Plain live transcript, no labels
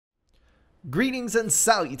Greetings and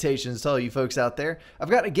salutations to all you folks out there. I've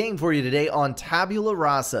got a game for you today on Tabula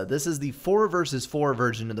Rasa. This is the 4 versus 4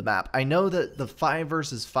 version of the map. I know that the 5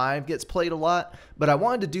 versus 5 gets played a lot, but I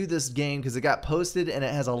wanted to do this game because it got posted and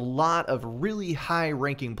it has a lot of really high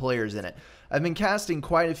ranking players in it. I've been casting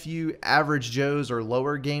quite a few average Joes or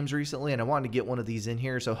lower games recently, and I wanted to get one of these in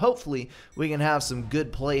here, so hopefully we can have some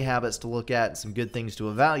good play habits to look at and some good things to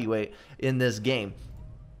evaluate in this game.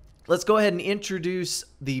 Let's go ahead and introduce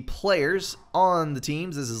the players on the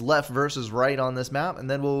teams. This is left versus right on this map, and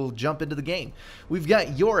then we'll jump into the game. We've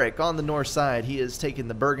got Yorick on the north side. He is taking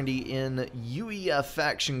the burgundy in UEF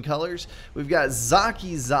faction colors. We've got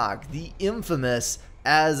Zaki Zak, the infamous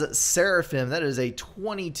as Seraphim. That is a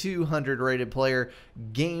 2200 rated player,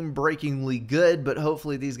 game-breakingly good, but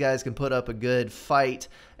hopefully these guys can put up a good fight.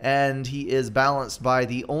 And he is balanced by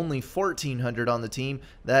the only 1400 on the team.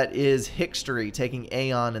 That is Hickstery taking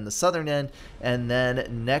Aeon in the southern end, and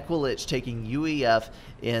then Nekwalich taking UEF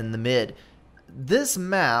in the mid. This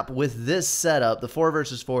map with this setup, the 4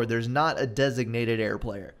 versus 4, there's not a designated air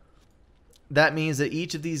player. That means that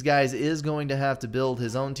each of these guys is going to have to build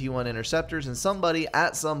his own T1 interceptors, and somebody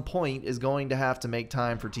at some point is going to have to make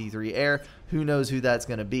time for T3 air. Who knows who that's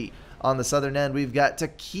going to be. On the southern end, we've got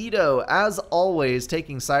Taquito, as always,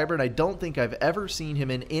 taking Cyber, and I don't think I've ever seen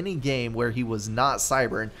him in any game where he was not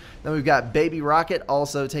Cyber. Then we've got Baby Rocket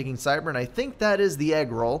also taking Cyber, and I think that is the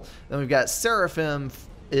egg roll. Then we've got Seraphim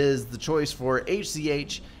is the choice for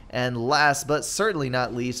HCH, and last but certainly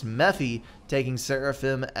not least, Mephi taking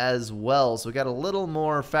Seraphim as well. So we got a little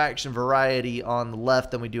more faction variety on the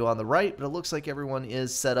left than we do on the right, but it looks like everyone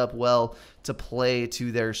is set up well to play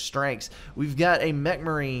to their strengths. We've got a Mech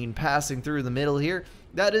Marine passing through the middle here.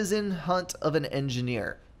 That is in hunt of an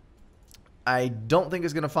engineer. I don't think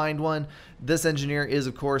it's going to find one. This engineer is,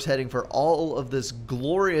 of course, heading for all of this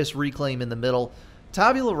glorious reclaim in the middle.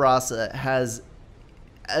 Tabula Rasa has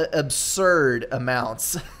absurd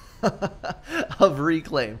amounts of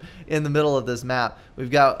reclaim in the middle of this map.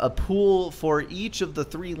 We've got a pool for each of the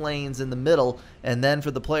 3 lanes in the middle, and then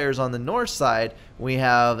for the players on the north side, we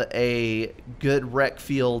have a good rec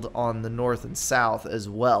field on the north and south as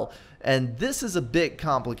well. And this is a bit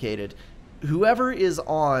complicated. Whoever is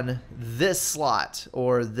on this slot,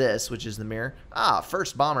 or this, which is the mirror,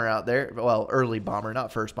 first bomber out there, well, early bomber,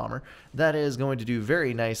 not first bomber, that is going to do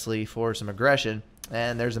very nicely for some aggression.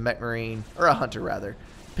 And there's a Mech Marine, or a Hunter rather,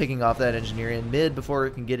 picking off that engineer in mid before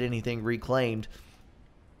it can get anything reclaimed.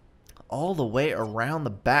 All the way around the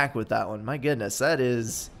back with that one. My goodness, that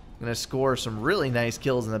is going to score some really nice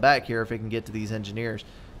kills in the back here if it can get to these engineers.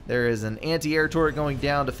 There is an anti-air turret going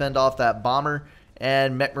down to fend off that bomber,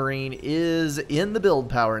 and Mech Marine is in the build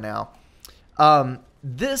power now.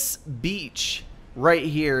 This beach right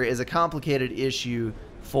here is a complicated issue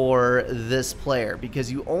for this player because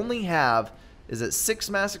you only have, is it 6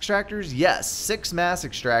 mass extractors? Yes, 6 mass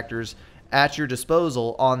extractors at your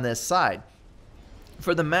disposal on this side.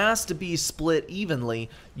 For the mass to be split evenly,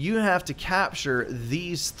 you have to capture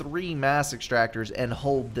these 3 mass extractors and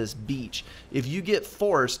hold this beach. If you get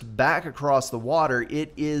forced back across the water,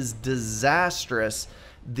 it is disastrous.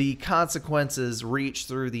 The consequences reach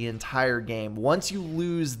through the entire game. Once you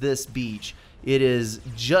lose this beach, it is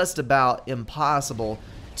just about impossible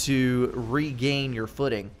to regain your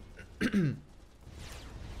footing.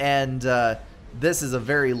 And this is a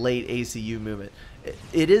very late ACU movement.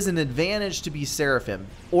 It is an advantage to be Seraphim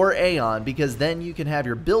or Aeon because then you can have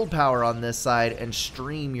your build power on this side and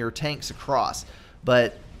stream your tanks across.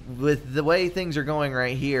 But with the way things are going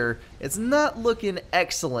right here, it's not looking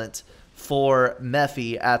excellent for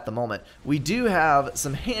Mephi at the moment. We do have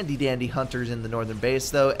some handy-dandy hunters in the northern base,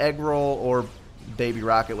 though. Eggroll or Baby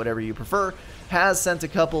Rocket, whatever you prefer, has sent a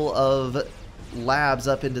couple of labs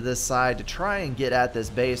up into this side to try and get at this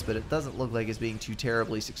base, but it doesn't look like it's being too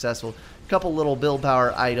terribly successful. A couple little build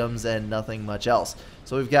power items and nothing much else.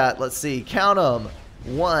 So we've got, let's see, count them,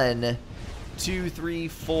 1, 2, 3,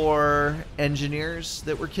 4 engineers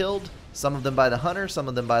that were killed. Some of them by the hunter, some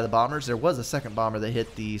of them by the bombers. There was a second bomber that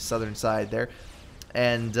hit the southern side there.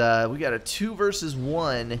 And we got a 2 versus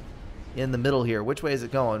 1 in the middle here. Which way is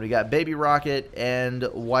it going? We got Baby Rocket and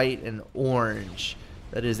white and orange.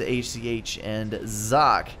 That is HCH and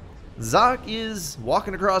Zak. Zak is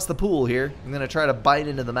walking across the pool here. I'm going to try to bite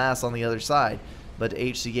into the mass on the other side. But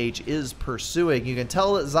HCH is pursuing. You can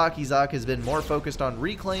tell that Zaki Zak has been more focused on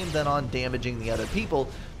reclaim than on damaging the other people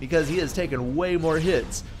because he has taken way more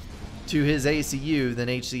hits to his ACU than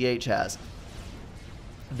HCH has.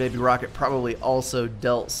 Baby Rocket probably also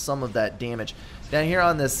dealt some of that damage. Down here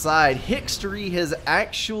on this side, Hickstery has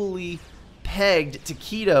actually pegged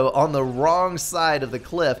Taquito on the wrong side of the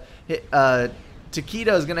cliff.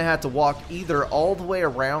 Taquito is going to have to walk either all the way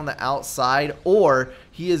around the outside, or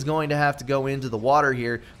he is going to have to go into the water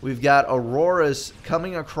here. We've got Auroras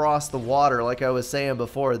coming across the water. Like I was saying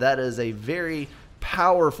before, that is a very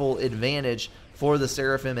powerful advantage for the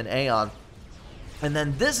Seraphim and Aeon. And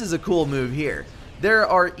then this is a cool move here. There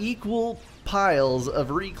are equal piles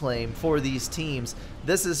of reclaim for these teams.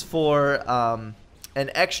 This is for an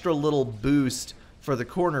extra little boost for the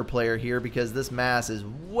corner player here, because this mass is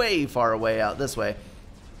way far away out this way.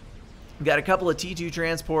 We've got a couple of T2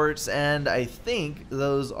 transports, and I think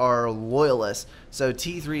those are loyalists. So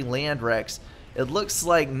T3 Landrex. It looks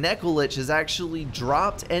like Nekulich has actually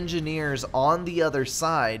dropped engineers on the other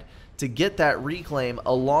side to get that reclaim,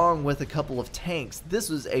 along with a couple of tanks. This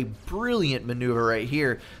was a brilliant maneuver right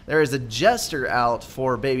here. There is a Jester out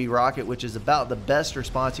for Baby Rocket, which is about the best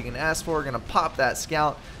response you can ask for. Gonna pop that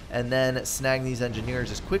scout and then snag these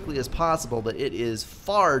engineers as quickly as possible, but it is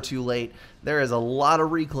far too late. There is a lot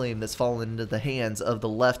of reclaim that's fallen into the hands of the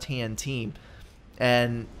left-hand team.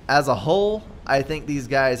 And as a whole, I think these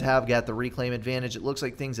guys have got the reclaim advantage. It looks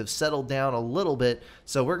like things have settled down a little bit,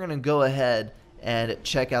 so we're going to go ahead and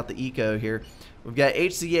check out the eco here. We've got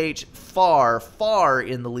HCH far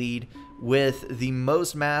in the lead with the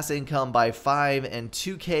most mass income by 5 and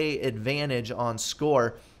 2K advantage on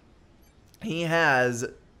score. He has...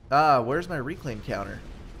 where's my reclaim counter?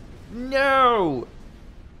 No!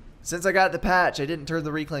 Since I got the patch, I didn't turn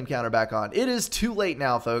the reclaim counter back on. It is too late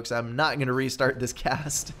now, folks. I'm not going to restart this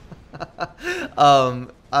cast.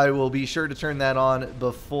 I will be sure to turn that on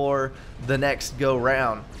before the next go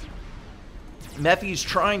round. Mephi's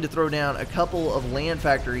trying to throw down a couple of land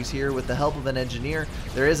factories here with the help of an engineer.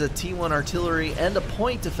 There is a T1 artillery and a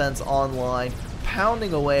point defense online,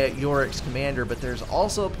 pounding away at Yorick's commander, but there's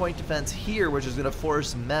also a point defense here, which is going to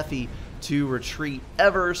force Mephi to retreat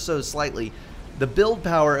ever so slightly. The build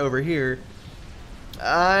power over here,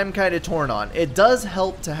 I'm kind of torn on. It does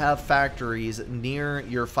help to have factories near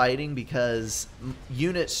your fighting, because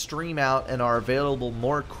units stream out and are available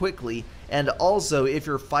more quickly, and also if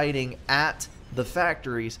you're fighting at the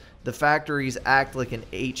factories act like an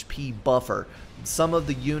HP buffer. Some of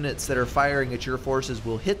the units that are firing at your forces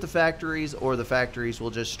will hit the factories, or the factories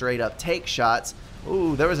will just straight up take shots.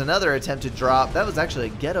 Ooh, there was another attempted drop. That was actually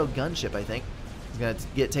a ghetto gunship, I think. It's going to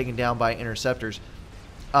get taken down by interceptors.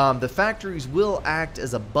 The factories will act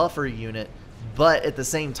as a buffer unit, but at the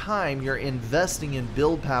same time, you're investing in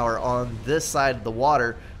build power on this side of the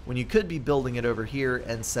water when you could be building it over here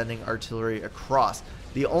and sending artillery across.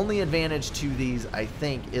 The only advantage to these, I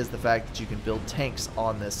think, is the fact that you can build tanks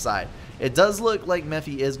on this side. It does look like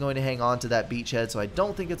Mephi is going to hang on to that beachhead, so I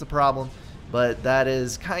don't think it's a problem, but that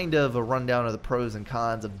is kind of a rundown of the pros and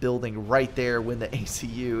cons of building right there when the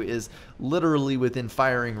ACU is literally within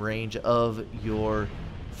firing range of your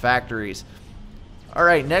factories. All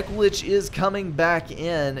right, Nekulich is coming back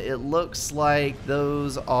in. It looks like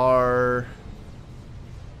those are...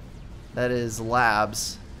 that is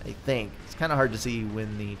labs, I think. It's kind of hard to see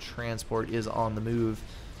when the transport is on the move.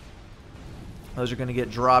 Those are going to get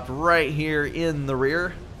dropped right here in the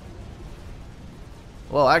rear.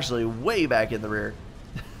 Well, actually, way back in the rear.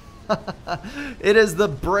 It is the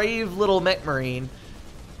brave little mech marine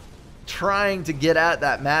trying to get at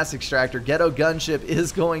that mass extractor. Ghetto gunship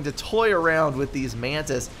is going to toy around with these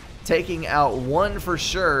mantis, taking out one for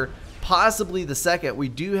sure, possibly the second. We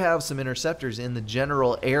do have some interceptors in the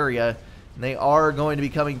general area, and they are going to be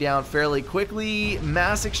coming down fairly quickly.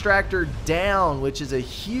 Mass extractor down, which is a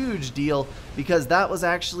huge deal because that was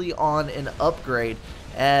actually on an upgrade.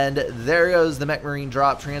 And there goes the mech marine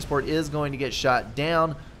drop. Transport is going to get shot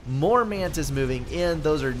down. More mantis moving in.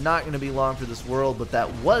 Those are not going to be long for this world, but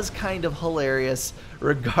that was kind of hilarious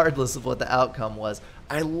regardless of what the outcome was.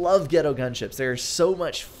 I love ghetto gunships. They're so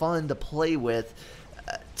much fun to play with.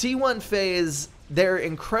 T1 phase, they're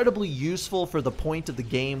incredibly useful for the point of the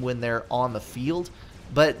game when they're on the field,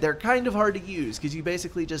 but they're kind of hard to use because you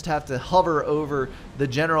basically just have to hover over the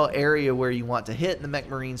general area where you want to hit, and the mech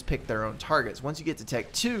marines pick their own targets. Once you get to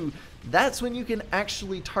Tech 2, that's when you can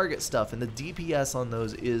actually target stuff, and the DPS on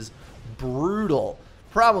those is brutal.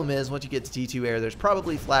 Problem is, once you get to T2 air, there's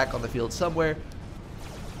probably flak on the field somewhere.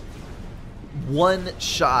 One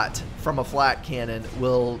shot from a flak cannon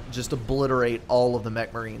will just obliterate all of the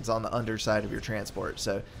mech marines on the underside of your transport.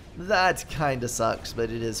 So that kind of sucks, but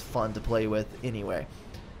it is fun to play with anyway.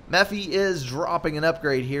 Mephi is dropping an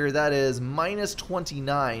upgrade here. That is minus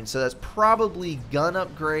 29. So that's probably gun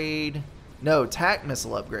upgrade. No, TAC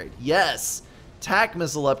missile upgrade. Yes, TAC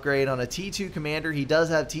missile upgrade on a T2 commander. He does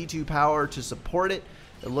have T2 power to support it.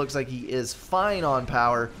 It looks like he is fine on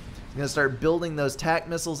power. He's going to start building those tac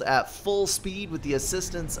missiles at full speed with the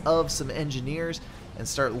assistance of some engineers and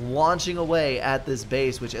start launching away at this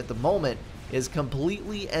base, which at the moment is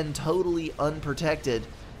completely and totally unprotected.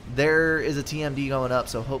 There is a TMD going up,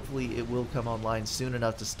 so hopefully it will come online soon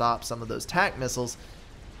enough to stop some of those tac missiles.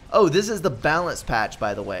 Oh, this is the balance patch,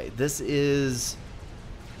 by the way. This is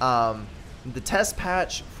the test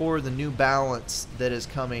patch for the new balance that is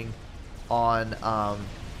coming on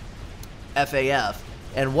FAF.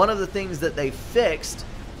 And one of the things that they fixed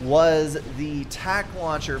was the tac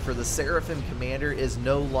launcher for the Seraphim Commander is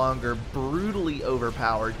no longer brutally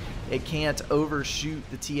overpowered. It can't overshoot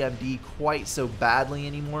the TMD quite so badly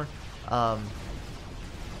anymore.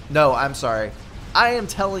 No, I'm sorry. I am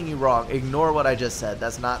telling you wrong. Ignore what I just said.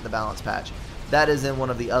 That's not in the balance patch. That is in one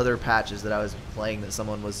of the other patches that I was playing that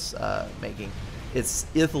someone was making. It's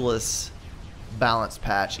Ithilus balance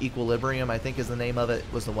patch. Equilibrium, I think is the name of it,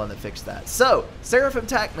 was the one that fixed that. So, Seraphim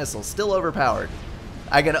tac missile, still overpowered.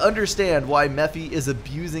 I can understand why Mephi is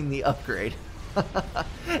abusing the upgrade.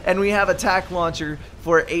 And we have a tac launcher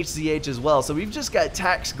for HZH as well. So we've just got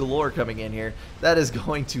tacs galore coming in here. That is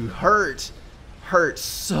going to hurt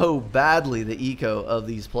so badly the eco of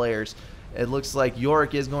these players. It looks like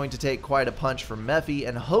Yorick is going to take quite a punch from Mephi,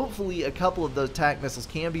 and hopefully a couple of those tac missiles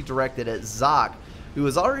can be directed at Zoc, who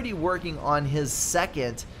is already working on his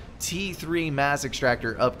second T3 mass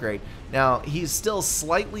extractor upgrade. Now, he's still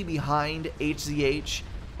slightly behind HZH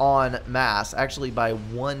on mass, actually by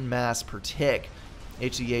 1 mass per tick.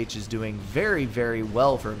 HZH is doing very, very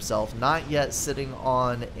well for himself. Not yet sitting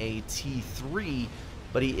on a T3,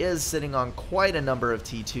 but he is sitting on quite a number of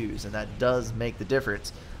T2s, and that does make the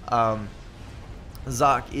difference.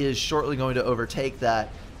 Zoc is shortly going to overtake that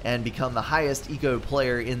and become the highest eco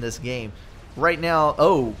player in this game. Right now,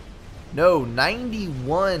 oh, no,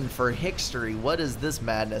 91 for Hickstery. What is this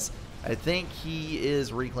madness? I think he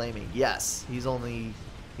is reclaiming. Yes, he's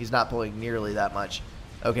not pulling nearly that much.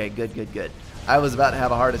 Okay, good, good, good. I was about to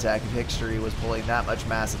have a heart attack if Hickstery was pulling that much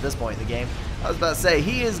mass at this point in the game. I was about to say,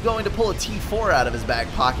 he is going to pull a T4 out of his back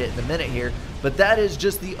pocket in a minute here, but that is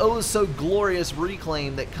just the oh so glorious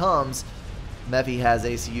reclaim that comes. Mephi has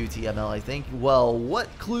ACU TML, I think. Well, what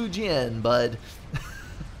clued you in, bud?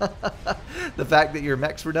 The fact that your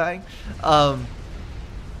mechs were dying.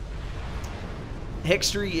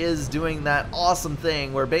 Hickstery is doing that awesome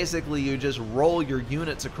thing where basically you just roll your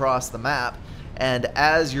units across the map, and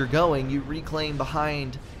as you're going, you reclaim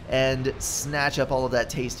behind and snatch up all of that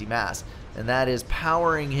tasty mass. And that is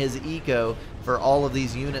powering his eco for all of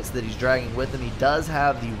these units that he's dragging with him. He does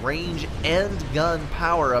have the range and gun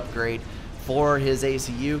power upgrade for his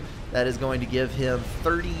ACU. That is going to give him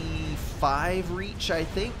 35 reach, I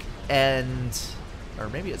think, or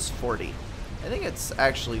maybe it's 40. I think it's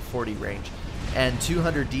actually 40 range, and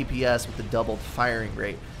 200 DPS with the doubled firing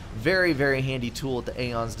rate. Very, very handy tool at the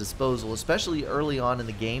Aeon's disposal, especially early on in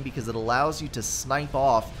the game, because it allows you to snipe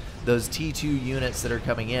off those T2 units that are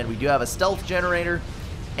coming in. We do have a stealth generator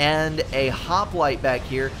and a hoplite back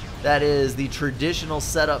here. That is the traditional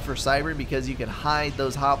setup for Cyber, because you can hide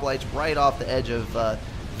those hoplites right off the edge of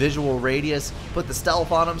visual radius, put the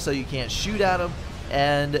stealth on them so you can't shoot at them,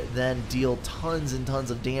 and then deal tons and tons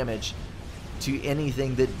of damage to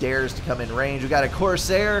anything that dares to come in range. We got a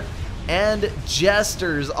Corsair and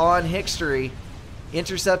Jesters on Hickstery.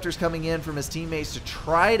 Interceptors coming in from his teammates to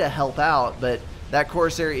try to help out, but that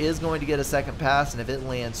Corsair is going to get a second pass, and if it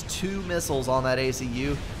lands 2 missiles on that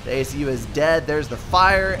ACU, the ACU is dead. There's the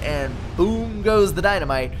fire, and boom goes the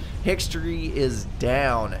dynamite. Hickstery is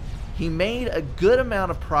down. He made a good amount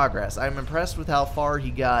of progress. I'm impressed with how far he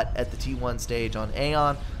got at the T1 stage on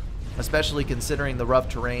Aeon, especially considering the rough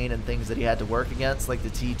terrain and things that he had to work against, like the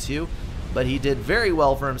T2. But he did very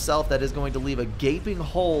well for himself. That is going to leave a gaping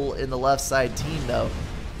hole in the left side team, though.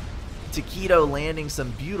 Taquito landing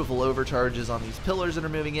some beautiful overcharges on these pillars that are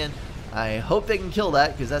moving in. I hope they can kill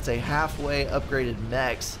that, because that's a halfway upgraded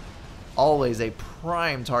mechs. Always a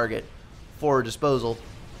prime target for disposal.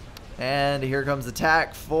 And here comes the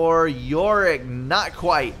attack for Yorick. Not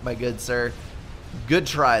quite, my good sir. Good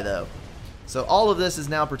try, though. So all of this is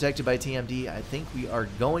now protected by TMD. I think we are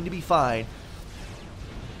going to be fine.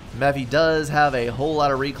 Mephi does have a whole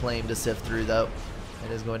lot of reclaim to sift through, though.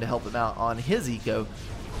 It is going to help him out on his eco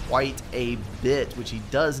quite a bit, which he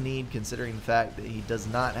does need, considering the fact that he does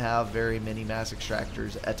not have very many mass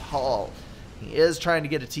extractors at all. He is trying to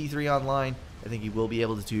get a T3 online. I think he will be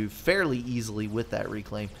able to do fairly easily with that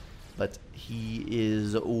reclaim, but he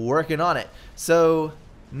is working on it. So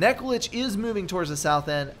Neklich is moving towards the south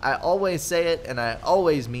end. I always say it, and I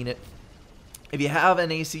always mean it. If you have an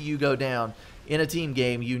ACU go down, in a team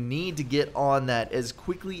game, you need to get on that as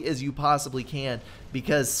quickly as you possibly can,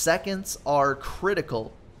 because seconds are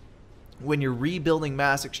critical when you're rebuilding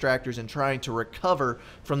mass extractors and trying to recover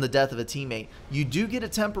from the death of a teammate. You do get a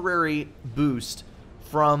temporary boost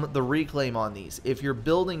from the reclaim on these. If you're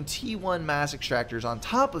building T1 mass extractors on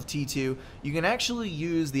top of T2, you can actually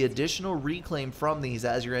use the additional reclaim from these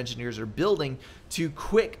as your engineers are building to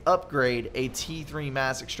quick upgrade a T3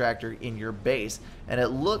 mass extractor in your base. And it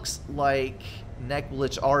looks like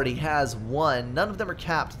Neklich already has one. None of them are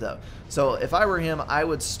capped though. So if I were him, I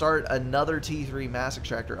would start another T3 mass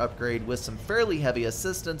extractor upgrade with some fairly heavy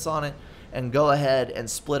assistance on it, and go ahead and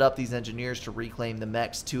split up these engineers to reclaim the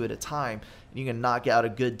mechs 2 at a time. And you can knock out a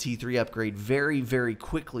good T3 upgrade very, very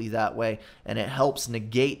quickly that way, and it helps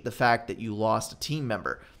negate the fact that you lost a team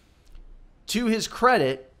member. To his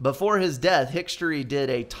credit, before his death, Hickstery did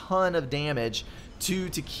a ton of damage to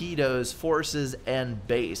Taquito's forces and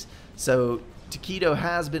base. So Taquito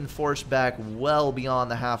has been forced back well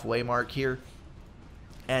beyond the halfway mark here,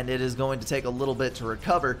 and it is going to take a little bit to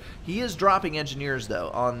recover. He is dropping engineers though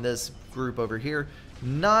on this group over here.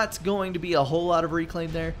 Not going to be a whole lot of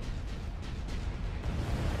reclaim there.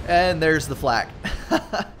 And there's the flak.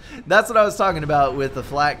 That's what I was talking about with the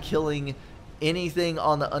flak killing anything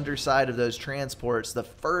on the underside of those transports. The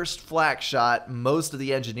first flak shot, most of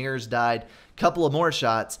the engineers died. Couple of more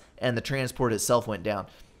shots, and the transport itself went down.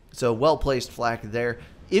 So well-placed flak there.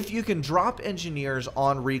 If you can drop engineers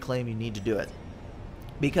on reclaim, you need to do it.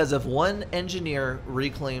 Because if one engineer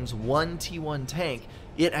reclaims one T1 tank,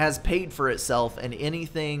 it has paid for itself, and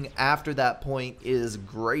anything after that point is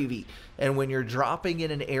gravy. And when you're dropping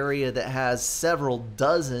in an area that has several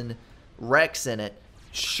dozen wrecks in it,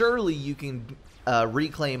 surely you can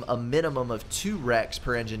reclaim a minimum of 2 wrecks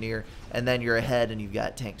per engineer, and then you're ahead and you've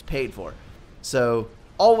got tanks paid for. So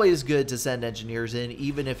always good to send engineers in,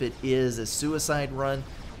 even if it is a suicide run,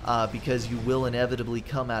 because you will inevitably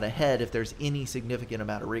come out ahead if there's any significant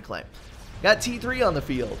amount of reclaim. Got T3 on the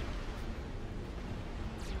field.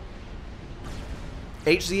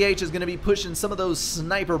 HCH is going to be pushing some of those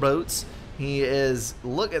sniper boats. He is,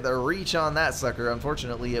 look at the reach on that sucker.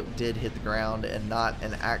 Unfortunately, it did hit the ground and not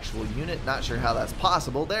an actual unit. Not sure how that's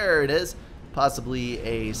possible. There it is. Possibly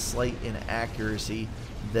a slight inaccuracy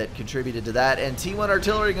that contributed to that. And T1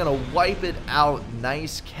 Artillery going to wipe it out.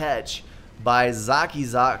 Nice catch by Zaki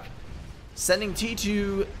Zak. Sending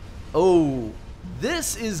T2. Oh,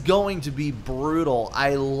 this is going to be brutal.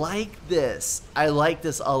 I like this. I like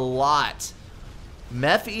this a lot.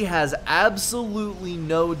 Mephi has absolutely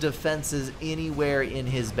no defenses anywhere in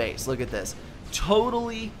his base. Look at this.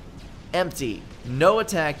 Totally empty. No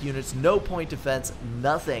attack units, no point defense,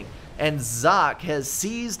 nothing. And Zak has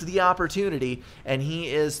seized the opportunity, and he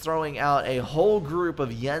is throwing out a whole group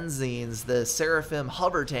of Yenzines, the Seraphim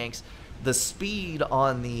hover tanks. The speed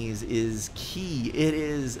on these is key. It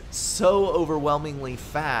is so overwhelmingly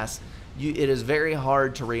fast. It is very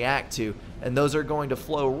hard to react to, and those are going to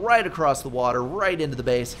flow right across the water, right into the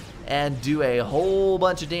base, and do a whole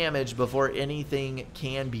bunch of damage before anything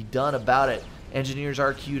can be done about it. Engineers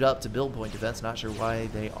are queued up to build point defense. Not sure why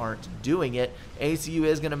they aren't doing it. ACU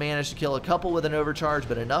is going to manage to kill a couple with an overcharge,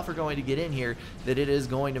 but enough are going to get in here that it is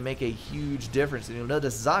going to make a huge difference. And you'll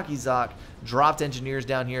notice Zaki Zak dropped engineers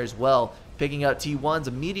down here as well, picking up T1s,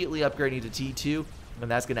 immediately upgrading to T2. And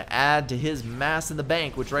that's going to add to his mass in the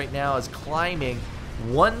bank, which right now is climbing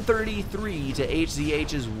 133 to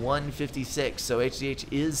HZH's 156. So HZH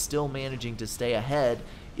is still managing to stay ahead,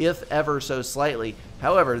 if ever so slightly.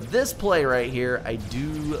 However, this play right here, I do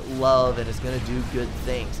love, and it's going to do good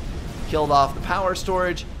things. Killed off the power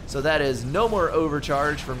storage, so that is no more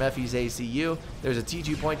overcharge for Mephi's ACU. There's a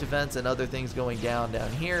T2 point defense and other things going down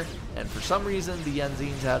here. And for some reason, the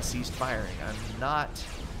Yenzines have ceased firing. I'm not...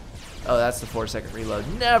 Oh, that's the 4-second reload.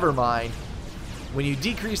 Never mind. When you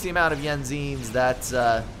decrease the amount of Yenzines,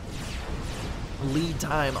 that lead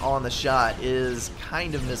time on the shot is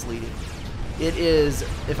kind of misleading. It is,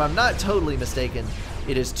 if I'm not totally mistaken,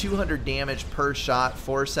 it is 200 damage per shot,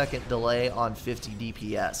 4-second delay on 50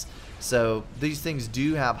 DPS. So these things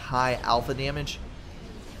do have high alpha damage,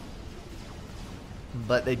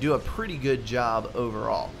 but they do a pretty good job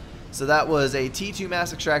overall. So that was a T2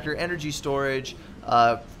 mass extractor, energy storage,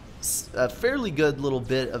 a fairly good little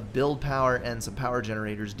bit of build power, and some power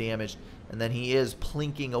generators damaged, and then he is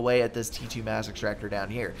plinking away at this T2 mass extractor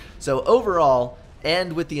down here. So overall,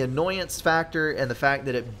 and with the annoyance factor and the fact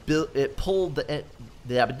that it pulled the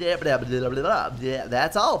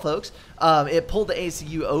that's all, folks. It pulled the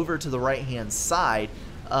ACU over to the right hand side.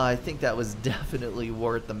 I think that was definitely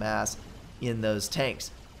worth the mass in those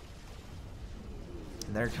tanks.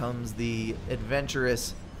 And there comes the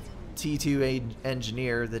adventurous T2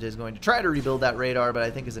 engineer that is going to try to rebuild that radar, but I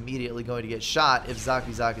think is immediately going to get shot if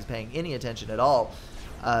Zaki is paying any attention at all.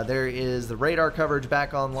 There is the radar coverage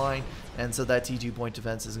back online, and so that T2 point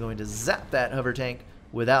defense is going to zap that hover tank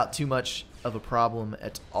without too much of a problem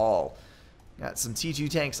at all. Got some T2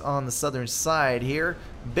 tanks on the southern side here.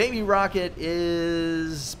 Baby Rocket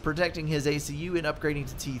is protecting his ACU and upgrading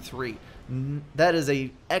to T3. That is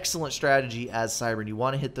a excellent strategy as Cybern. You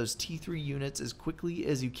want to hit those T3 units as quickly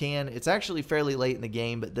as you can. It's actually fairly late in the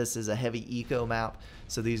game, but this is a heavy eco map,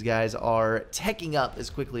 so these guys are teching up as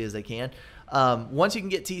quickly as they can. Once you can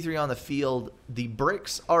get T3 on the field, the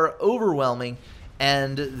bricks are overwhelming,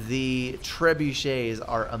 and the trebuchets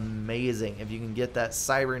are amazing. If you can get that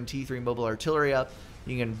Cybern T3 mobile artillery up,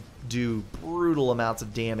 you can do brutal amounts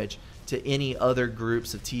of damage to any other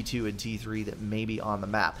groups of T2 and T3 that may be on the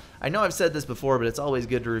map. I know I've said this before, but it's always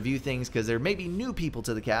good to review things because there may be new people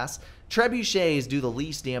to the cast. Trebuchets do the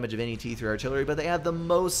least damage of any T3 artillery, but they have the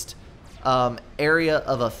most area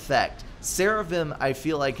of effect. Seraphim, I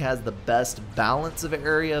feel like, has the best balance of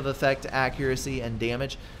area of effect, accuracy, and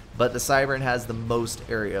damage, but the Cybern has the most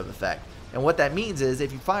area of effect. And what that means is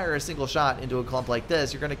if you fire a single shot into a clump like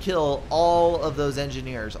this, you're going to kill all of those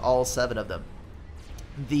engineers, all 7 of them.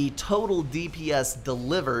 The total DPS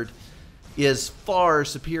delivered is far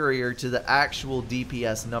superior to the actual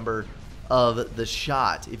DPS number of the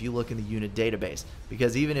shot if you look in the unit database,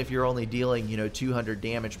 because even if you're only dealing 200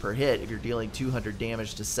 damage per hit, if you're dealing 200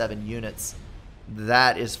 damage to 7 units,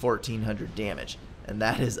 that is 1400 damage, and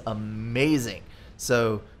that is amazing.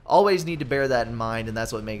 So always need to bear that in mind, and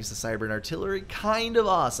that's what makes the Cybern artillery kind of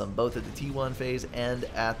awesome, both at the T1 phase and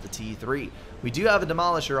at the T3. We do have a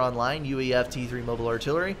Demolisher online, UEF T3 mobile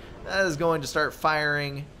artillery. That is going to start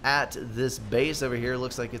firing at this base over here.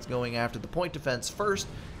 Looks like it's going after the point defense first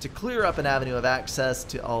to clear up an avenue of access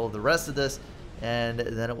to all of the rest of this, and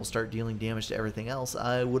then it will start dealing damage to everything else,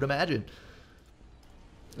 I would imagine.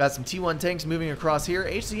 Got some T1 tanks moving across here.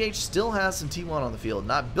 HCH still has some T1 on the field.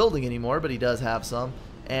 Not building anymore, but he does have some.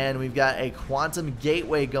 And we've got a quantum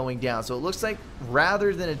gateway going down. So it looks like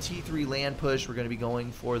rather than a T3 land push, we're going to be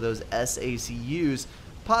going for those SACUs,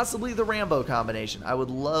 possibly the Rambo combination. I would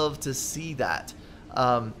love to see that.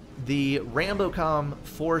 The Rambo com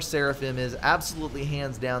for Seraphim is absolutely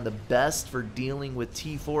hands down the best for dealing with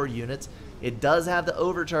T4 units. It does have the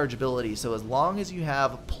overcharge ability, so as long as you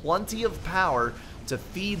have plenty of power to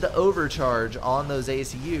feed the overcharge on those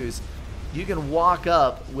ACUs, you can walk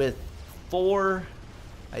up with 4,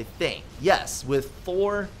 I think, yes, with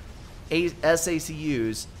 4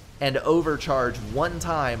 SACUs and overcharge 1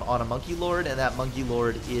 time on a Monkey Lord, and that Monkey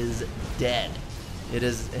Lord is dead. It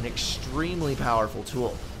is an extremely powerful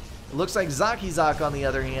tool. It looks like Zaki, on the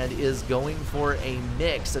other hand, is going for a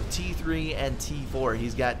mix of T3 and T4.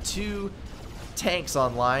 He's got 2 tanks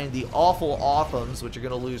online, the Awful Awesums, which are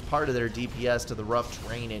going to lose part of their DPS to the rough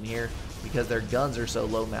terrain in here because their guns are so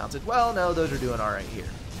low mounted. Well, no, those are doing all right here.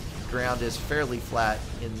 Ground is fairly flat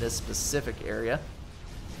in this specific area.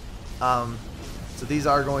 So these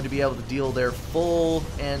are going to be able to deal their full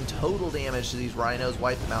and total damage to these rhinos,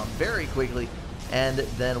 wipe them out very quickly, and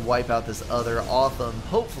then wipe out this other Awesome,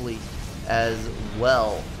 hopefully, as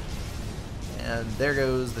well. And there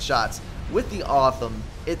goes the shots. With the Awesome,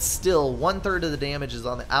 it's still 1/3 of the damage is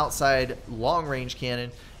on the outside long-range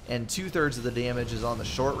cannon, and 2/3 of the damage is on the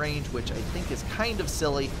short range, which I think is kind of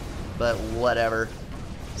silly, but whatever.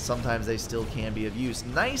 Sometimes they still can be of use.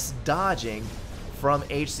 Nice dodging from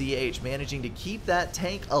HCH, managing to keep that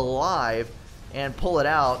tank alive and pull it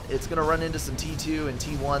out. It's going to run into some T2 and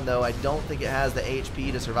T1, though. I don't think it has the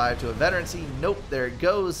HP to survive to a veterancy. Nope, there it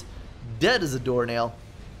goes. Dead as a doornail.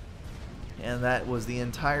 And that was the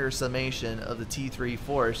entire summation of the T3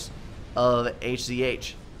 force of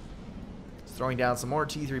HCH. Throwing down some more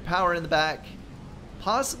T3 power in the back.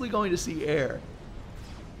 Possibly going to see air.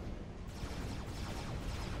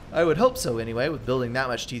 I would hope so anyway, with building that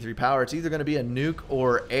much T3 power. It's either going to be a nuke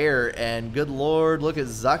or air, and good lord, look at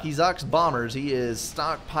Zak's bombers. He is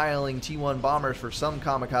stockpiling T1 bombers for some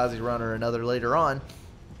kamikaze run or another later on.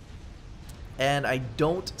 And I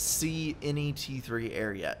don't see any T3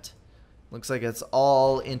 air yet. Looks like it's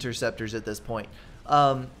all interceptors at this point.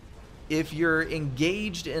 If you're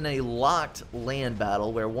engaged in a locked land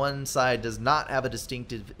battle where one side does not have a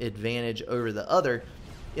distinctive advantage over the other,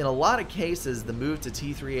 in a lot of cases, the move to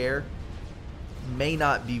T3 air may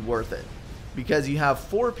not be worth it. Because you have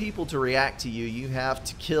 4 people to react to you, you have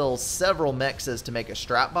to kill several mexes to make a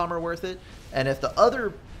strap bomber worth it. And if the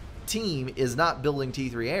other team is not building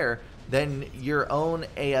T3 air, then your own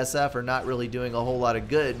ASF are not really doing a whole lot of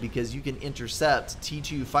good, because you can intercept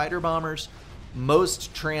T2 fighter bombers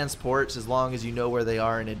most transports, as long as you know where they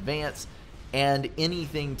are in advance, and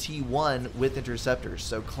anything T1 with interceptors.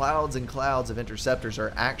 So clouds and clouds of interceptors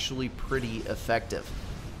are actually pretty effective.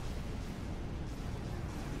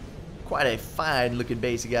 Quite a fine looking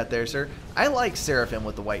base you got there, sir. I like Seraphim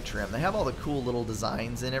with the white trim. They have all the cool little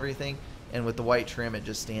designs and everything, and with the white trim it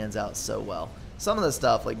just stands out so well. Some of the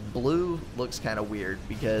stuff like blue looks kind of weird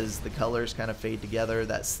because the colors kind of fade together,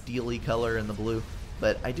 that steely color in the blue,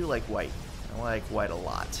 but I do like white. I like white a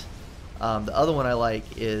lot. The other one I like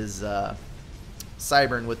is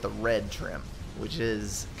Cybern with the red trim, which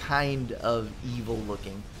is kind of evil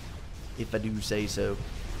looking, if I do say so.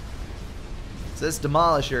 So this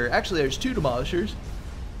Demolisher, actually there's two Demolishers.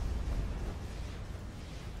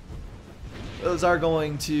 Those are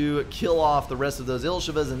going to kill off the rest of those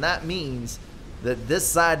Ilshivas, and that means that this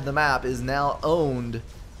side of the map is now owned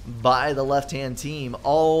by the left-hand team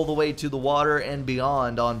all the way to the water and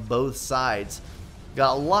beyond on both sides.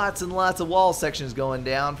 Got lots and lots of wall sections going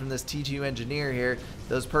down from this T2 engineer here.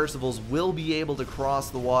 Those Percivals will be able to cross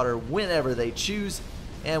the water whenever they choose,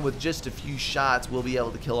 and with just a few shots we'll be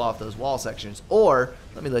able to kill off those wall sections. Or,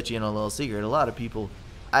 let me let you in on a little secret, a lot of people,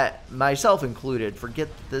 myself included, forget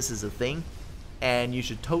that this is a thing, and you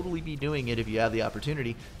should totally be doing it if you have the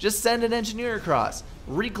opportunity. Just send an engineer across,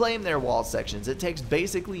 reclaim their wall sections. It takes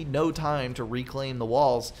basically no time to reclaim the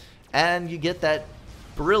walls, and you get that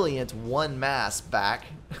brilliant one mass back.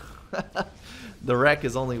 The wreck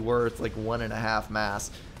is only worth like 1.5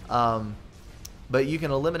 mass. But you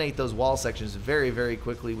can eliminate those wall sections very, very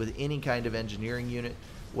quickly with any kind of engineering unit,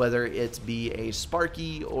 whether it be a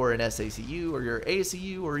Sparky or an SACU or your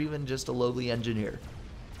ACU or even just a lowly engineer.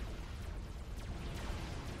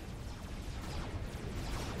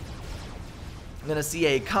 I'm going to see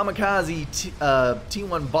a Kamikaze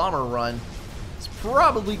T1 bomber run. It's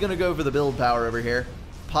probably going to go for the build power over here.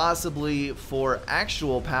 Possibly for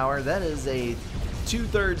actual power. That is a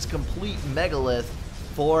 2/3 complete megalith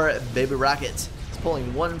for Baby Rocket. It's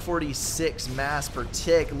pulling 146 mass per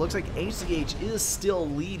tick. It looks like HCH is still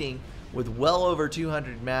leading with well over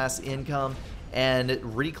 200 mass income and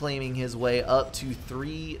reclaiming his way up to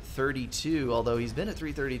 332, although he's been at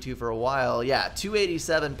 332 for a while. Yeah,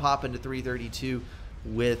 287 pop into 332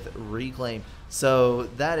 with reclaim. So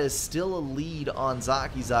that is still a lead on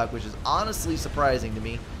Zaki-Zak, which is honestly surprising to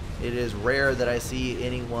me. It is rare that I see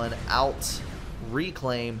anyone out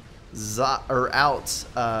reclaim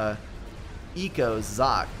Eco's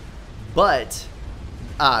Zak. But,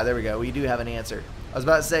 there we go. We do have an answer. I was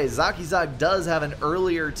about to say, Zaki-Zak does have an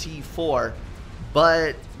earlier T4,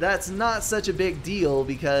 but that's not such a big deal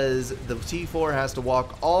because the T4 has to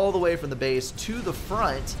walk all the way from the base to the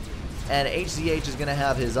front, and HCH is going to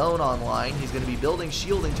have his own online. He's going to be building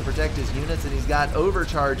shielding to protect his units, and he's got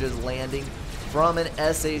overcharges landing from an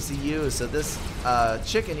SACU. So this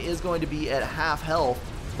chicken is going to be at half health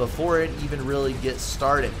before it even really gets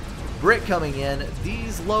started. Brick coming in.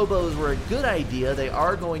 These Lobos were a good idea. They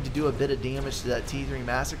are going to do a bit of damage to that T3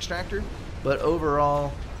 mass extractor, but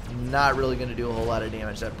overall not really going to do a whole lot of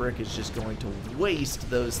damage. That brick is just going to waste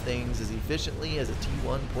those things as efficiently as a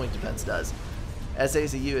T1 point defense does.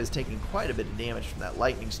 SACU is taking quite a bit of damage from that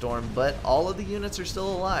lightning storm, but all of the units are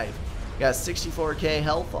still alive. We got 64k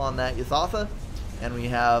health on that Yathatha, and we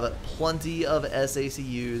have plenty of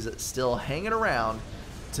SACUs still hanging around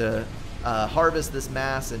to harvest this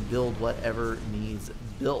mass and build whatever needs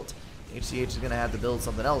built. HCH is going to have to build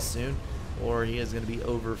something else soon, or he is going to be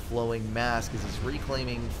overflowing mass because he's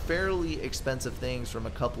reclaiming fairly expensive things from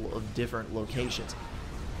a couple of different locations.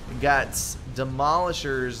 We've got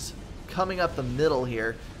Demolishers coming up the middle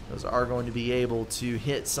here. Those are going to be able to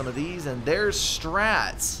hit some of these, and there's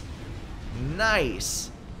strats. Nice.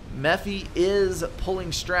 Mephi is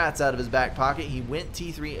pulling strats out of his back pocket. He went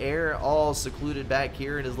T3 air, all secluded back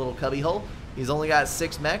here in his little cubby hole. He's only got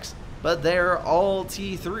 6 mechs, but they're all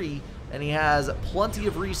T3, and he has plenty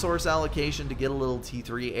of resource allocation to get a little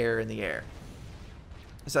T3 air in the air.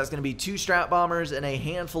 So that's going to be 2 strat bombers and a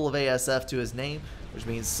handful of ASF to his name, which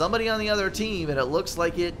means somebody on the other team, and it looks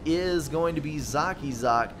like it is going to be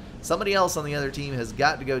Zaki-Zak. Somebody else on the other team has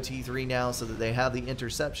got to go T3 now so that they have the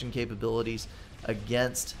interception capabilities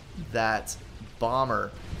against that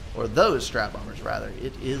bomber, or those strat bombers rather.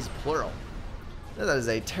 It is plural. That is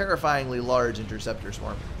a terrifyingly large interceptor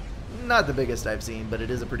swarm. Not the biggest I've seen, but it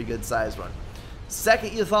is a pretty good sized one.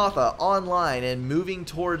 Second Yathatha online and moving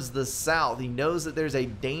towards the south. He knows that there's a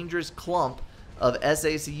dangerous clump of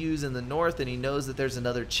SACUs in the north, and he knows that there's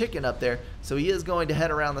another chicken up there, so he is going to head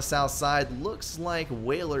around the south side. Looks like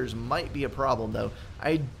whalers might be a problem, though.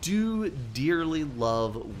 I do dearly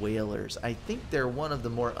love whalers. I think they're one of the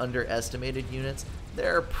more underestimated units.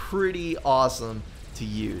 They're pretty awesome to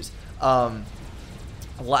use.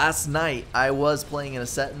 Last night I was playing in a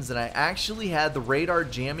settings, and I actually had the radar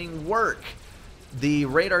jamming work. The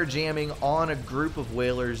radar jamming on a group of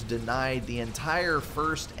whalers denied the entire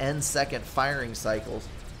first and second firing cycles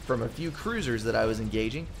from a few cruisers that I was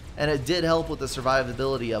engaging, and it did help with the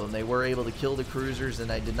survivability of them. They were able to kill the cruisers,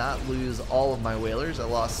 and I did not lose all of my whalers. I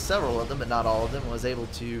lost several of them, but not all of them. I was able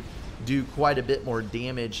to do quite a bit more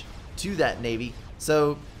damage to that Navy.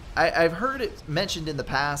 So I've heard it mentioned in the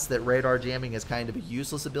past that radar jamming is kind of a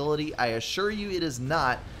useless ability. I assure you it is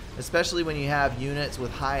not, especially when you have units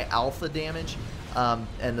with high alpha damage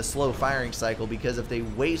and the slow firing cycle, because if they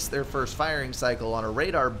waste their first firing cycle on a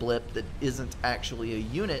radar blip that isn't actually a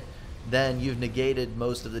unit, then you've negated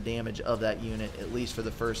most of the damage of that unit, at least for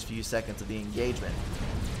the first few seconds of the engagement.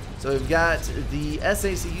 So we've got the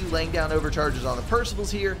SACU laying down overcharges on the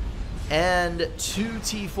Percivals here, and 2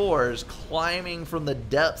 T4s climbing from the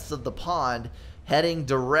depths of the pond, heading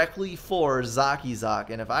directly for Zaki Zak.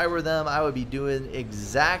 And if I were them, I would be doing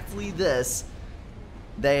exactly this.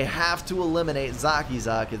 They have to eliminate Zaki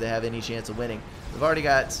Zak if they have any chance of winning. We've already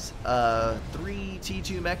got 3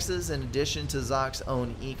 T2 mexes in addition to Zak's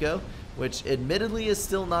own eco, which admittedly is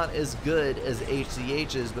still not as good as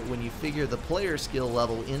HCH's, but when you figure the player skill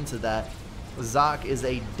level into that, Zak is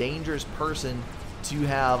a dangerous person to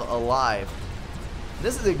have alive.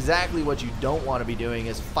 This is exactly what you don't want to be doing,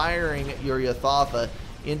 is firing your Yathatha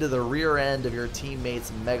into the rear end of your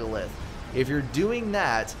teammate's megalith. If you're doing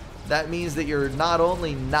that, that means that you're not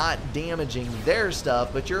only not damaging their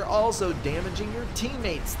stuff, but you're also damaging your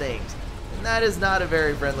teammates' things. And that is not a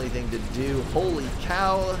very friendly thing to do. Holy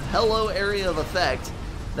cow, hello area of effect.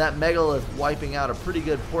 That megalith wiping out a pretty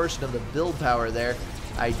good portion of the build power there.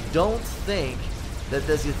 I don't think that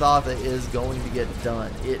this Yathatha is going to get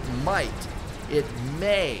done. It might, it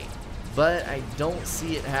may, but I don't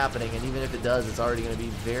see it happening, and even if it does, it's already going to be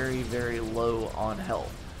very, very low on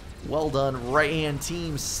health. Well done, right-hand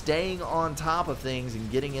team, staying on top of things and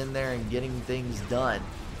getting in there and getting things done.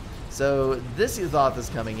 So this Yathatha is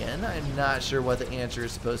coming in. I'm not sure what the answer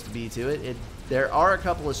is supposed to be to it. There are a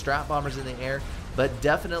couple of strap bombers in the air, but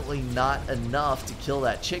definitely not enough to kill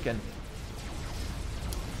that chicken.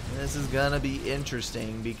 This is gonna be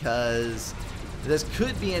interesting because this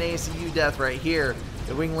could be an ACU death right here.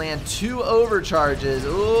 If we can land 2 overcharges,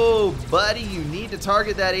 oh buddy, you need to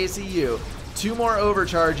target that ACU. 2 more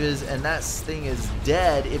overcharges and that thing is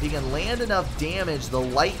dead. If you can land enough damage, the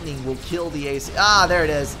lightning will kill the AC. Ah, there it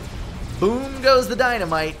is. Boom goes the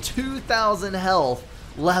dynamite. 2,000 health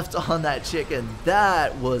left on that chicken.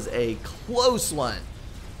 That was a close one.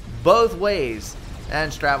 Both ways.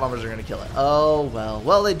 And strap bombers are going to kill it. Oh, well.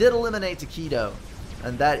 Well, they did eliminate Taquito,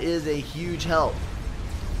 and that is a huge help.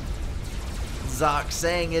 Zak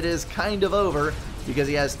saying it is kind of over because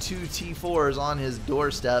he has 2 T4s on his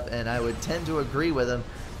doorstep, and I would tend to agree with him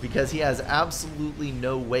because he has absolutely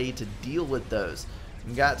no way to deal with those.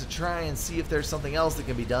 We've got to try and see if there's something else that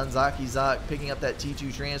can be done. Zaki Zak picking up that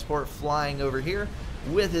T2 transport, flying over here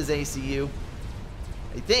with his ACU,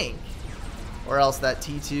 I think. Or else that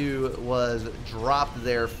T2 was dropped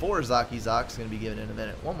there for Zaki Zak. It's going to be given in a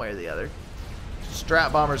minute, one way or the other.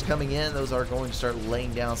 Strap bombers coming in. Those are going to start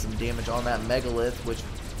laying down some damage on that megalith, which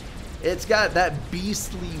it's got that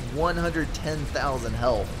beastly 110,000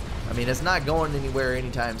 health. I mean, it's not going anywhere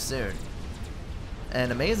anytime soon.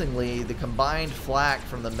 And amazingly, the combined flak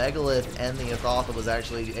from the megalith and the Yathatha was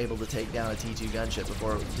actually able to take down a T2 gunship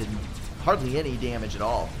before it did hardly any damage at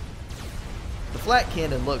all. The flat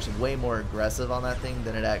cannon looks way more aggressive on that thing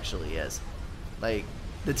than it actually is. Like,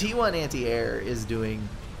 the T1 anti-air is doing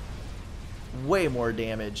way more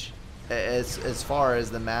damage as far as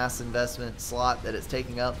the mass investment slot that it's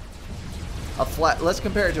taking up. Let's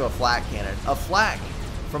compare it to a flat cannon. A flak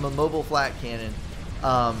from a mobile flat cannon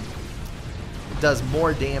does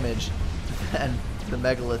more damage than the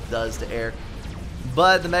megalith does to air.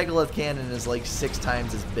 But the megalith cannon is like 6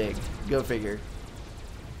 times as big. Go figure.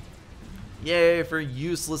 Yay for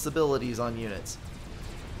useless abilities on units.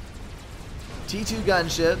 T2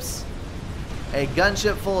 gunships. A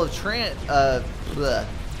gunship full of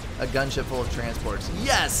transports.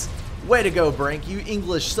 Yes! Way to go, Brink. You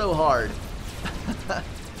English so hard.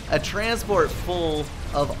 A transport full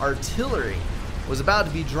of artillery was about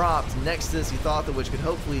to be dropped next to this Yathatha, which could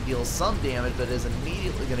hopefully deal some damage, but is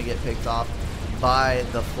immediately going to get picked off by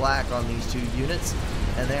the flak on these 2 units.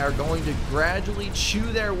 and they are going to gradually chew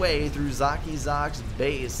their way through Zaki Zak's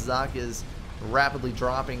base. Zak is rapidly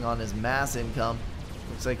dropping on his mass income.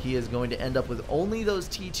 Looks like he is going to end up with only those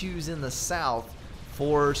T2s in the south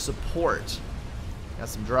for support. Got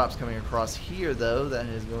some drops coming across here, though. That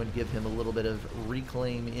is going to give him a little bit of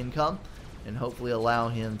reclaim income and hopefully allow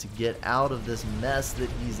him to get out of this mess that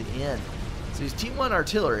he's in. So he's T1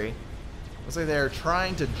 artillery. Looks like they're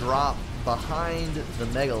trying to drop behind the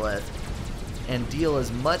megalith and deal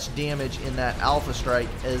as much damage in that alpha strike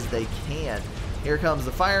as they can. Here comes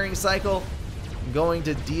the firing cycle. Going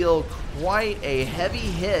to deal quite a heavy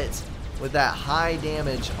hit with that high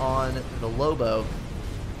damage on the Lobo.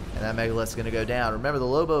 And that megalith's going to go down. Remember, the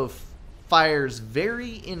Lobo fires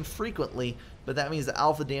very infrequently, but that means the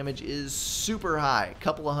alpha damage is super high. A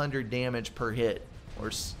couple of hundred damage per hit.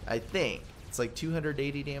 Or I think it's like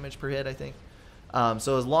 280 damage per hit, I think.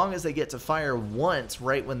 So as long as they get to fire once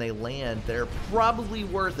right when they land, they're probably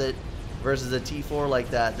worth it versus a T4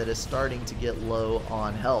 like that that is starting to get low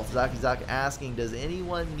on health. Zaki Zak asking, does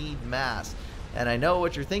anyone need mass? And I know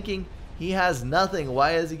what you're thinking. He has nothing.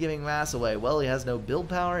 Why is he giving mass away? Well, he has no build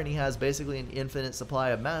power, and he has basically an infinite supply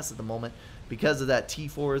of mass at the moment because of that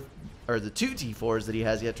T4, or the 2 T4s that he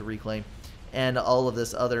has yet to reclaim, and all of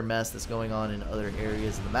this other mess that's going on in other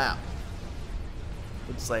areas of the map.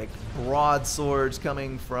 Looks like broadswords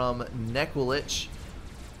coming from Nekwilich.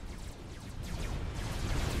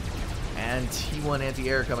 And T1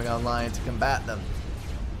 anti-air coming online to combat them.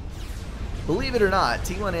 Believe it or not,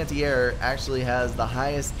 T1 anti-air actually has the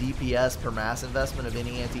highest DPS per mass investment of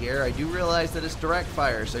any anti-air. I do realize that it's direct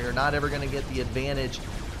fire, so you're not ever going to get the advantage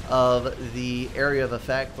of the area of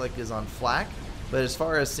effect like is on flak. But as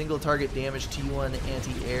far as single target damage, T1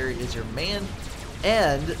 anti-air is your man.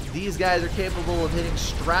 And these guys are capable of hitting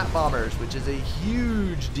strat bombers, which is a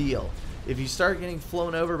huge deal. If you start getting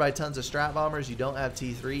flown over by tons of strat bombers, you don't have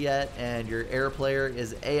T3 yet, and your air player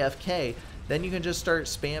is AFK, then you can just start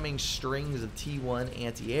spamming strings of T1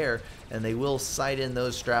 anti-air, and they will sight in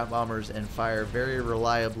those strat bombers and fire very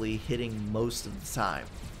reliably, hitting most of the time.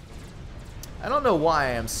 I don't know why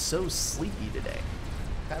I am so sleepy today.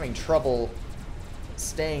 I'm having trouble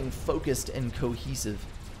staying focused and cohesive.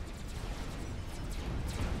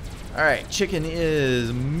 Alright, Chicken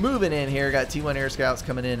is moving in here. Got T1 Air Scouts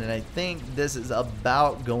coming in, and I think this is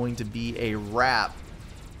about going to be a wrap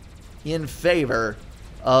in favor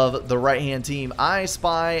of the right-hand team. I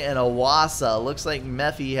spy an Awasa. Looks like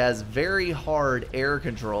Mephi has very hard air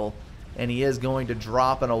control, and he is going to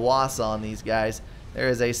drop an Awasa on these guys. There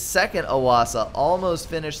is a second Awasa, almost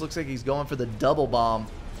finished. Looks like he's going for the double bomb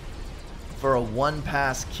for a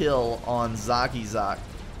one-pass kill on Zaki Zak.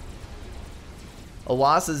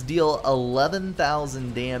 Awasas deal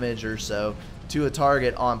 11,000 damage or so to a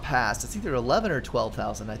target on pass. It's either 11 or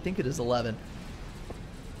 12,000. I think it is 11.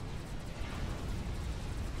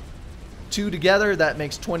 Two together, that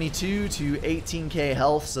makes 22 to 18k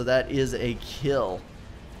health, so that is a kill.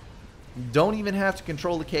 Don't even have to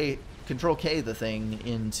control K the thing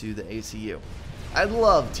into the ACU. I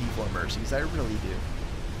love T4 Mercies, I really do.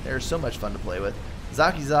 They're so much fun to play with.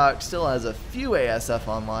 Zaki Zak still has a few ASF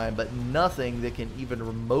online, but nothing that can even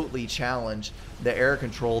remotely challenge the air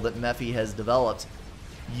control that Mephi has developed.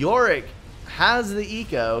 Yorick has the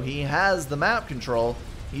eco, he has the map control,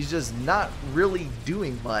 he's just not really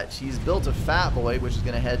doing much. He's built a Fat Boy, which is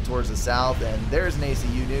going to head towards the south, and there's an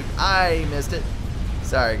ACU nuke. I missed it.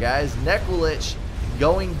 Sorry, guys. Nekwilich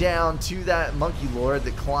going down to that Monkey Lord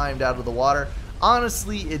that climbed out of the water.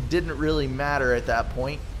 Honestly, it didn't really matter at that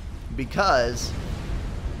point because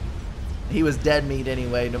he was dead meat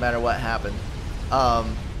anyway, no matter what happened.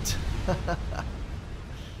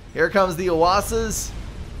 Here comes the Awasas.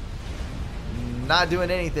 Not doing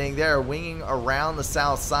anything. They're winging around the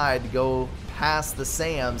south side to go past the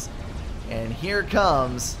Sams. And here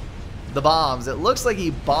comes the bombs. It looks like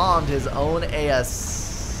he bombed his own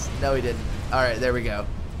AS. No, he didn't. Alright, there we go.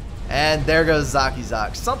 And there goes Zaki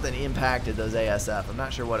Zak. Something impacted those ASF. I'm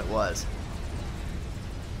not sure what it was.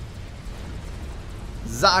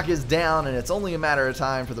 Zak is down, and it's only a matter of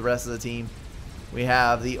time for the rest of the team. We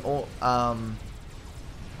have the...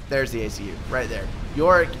 there's the ACU, right there.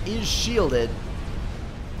 Yorick is shielded,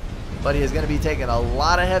 but he is going to be taking a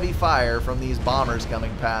lot of heavy fire from these bombers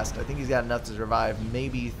coming past. I think he's got enough to survive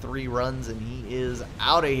maybe 3 runs, and he is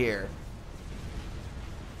out of here.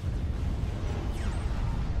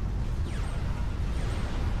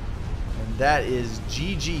 And that is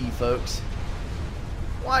GG, folks.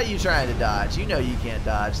 Why are you trying to dodge? You know you can't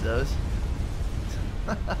dodge those.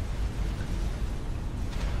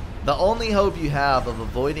 The only hope you have of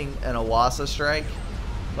avoiding an Awasa strike,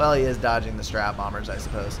 well, he is dodging the strat bombers, I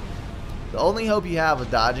suppose, The only hope you have of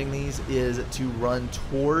dodging these is to run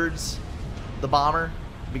towards the bomber,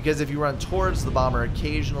 because if you run towards the bomber,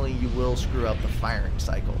 occasionally you will screw up the firing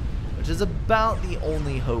cycle, which is about the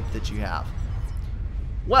only hope that you have.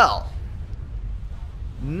 Well,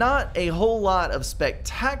 not a whole lot of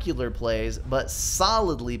spectacular plays, but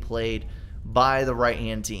solidly played by the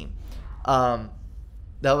right-hand team.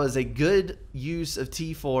 That was a good use of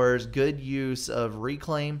T4s, good use of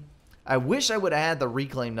reclaim. I wish I would have had the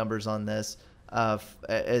reclaim numbers on this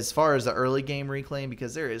as far as the early game reclaim,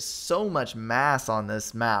 because there is so much mass on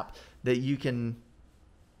this map that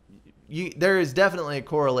there is definitely a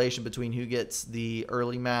correlation between who gets the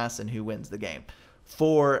early mass and who wins the game,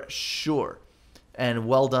 for sure. And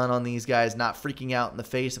well done on these guys not freaking out in the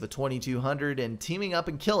face of a 2200 and teaming up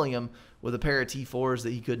and killing him with a pair of T4s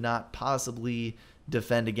that he could not possibly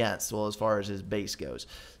defend against, well, as far as his base goes.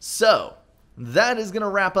 So that is going to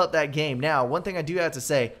wrap up that game. Now, one thing I do have to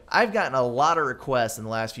say, I've gotten a lot of requests in the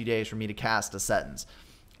last few days for me to cast a Settons.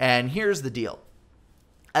 And here's the deal.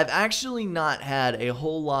 I've actually not had a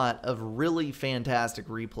whole lot of really fantastic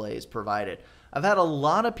replays provided. I've had a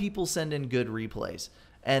lot of people send in good replays,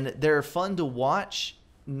 and they're fun to watch,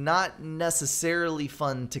 not necessarily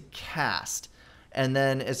fun to cast. And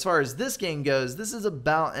then as far as this game goes, this is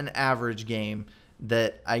about an average game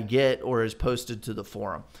that I get or is posted to the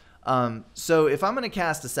forum. So if I'm going to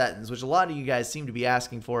cast a Settons, which a lot of you guys seem to be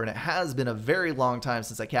asking for, and it has been a very long time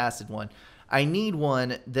since I casted one, I need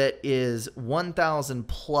one that is 1,000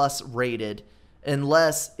 plus rated,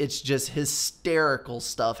 unless it's just hysterical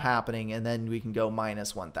stuff happening, and then we can go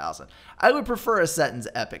minus 1,000. I would prefer a Settons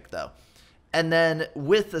Epic, though. And then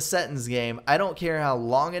with the Settons game, I don't care how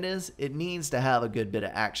long it is, it needs to have a good bit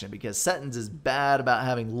of action, because Settons is bad about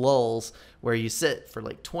having lulls where you sit for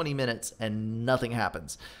like 20 minutes and nothing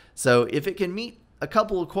happens. So if it can meet a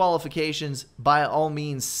couple of qualifications, by all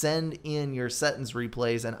means send in your Settons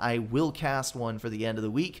replays and I will cast one for the end of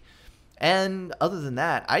the week. And other than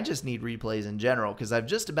that, I just need replays in general, because I've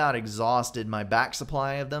just about exhausted my back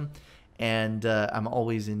supply of them, and I'm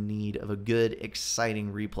always in need of a good,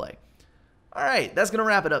 exciting replay. All right, that's going to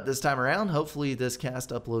wrap it up this time around. Hopefully this cast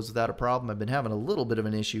uploads without a problem. I've been having a little bit of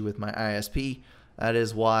an issue with my ISP. That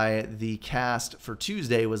is why the cast for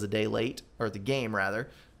Tuesday was a day late, or the game rather,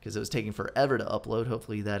 because it was taking forever to upload.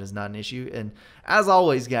 Hopefully that is not an issue. And as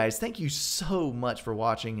always, guys, thank you so much for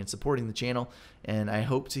watching and supporting the channel, and I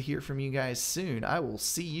hope to hear from you guys soon. I will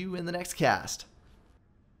see you in the next cast.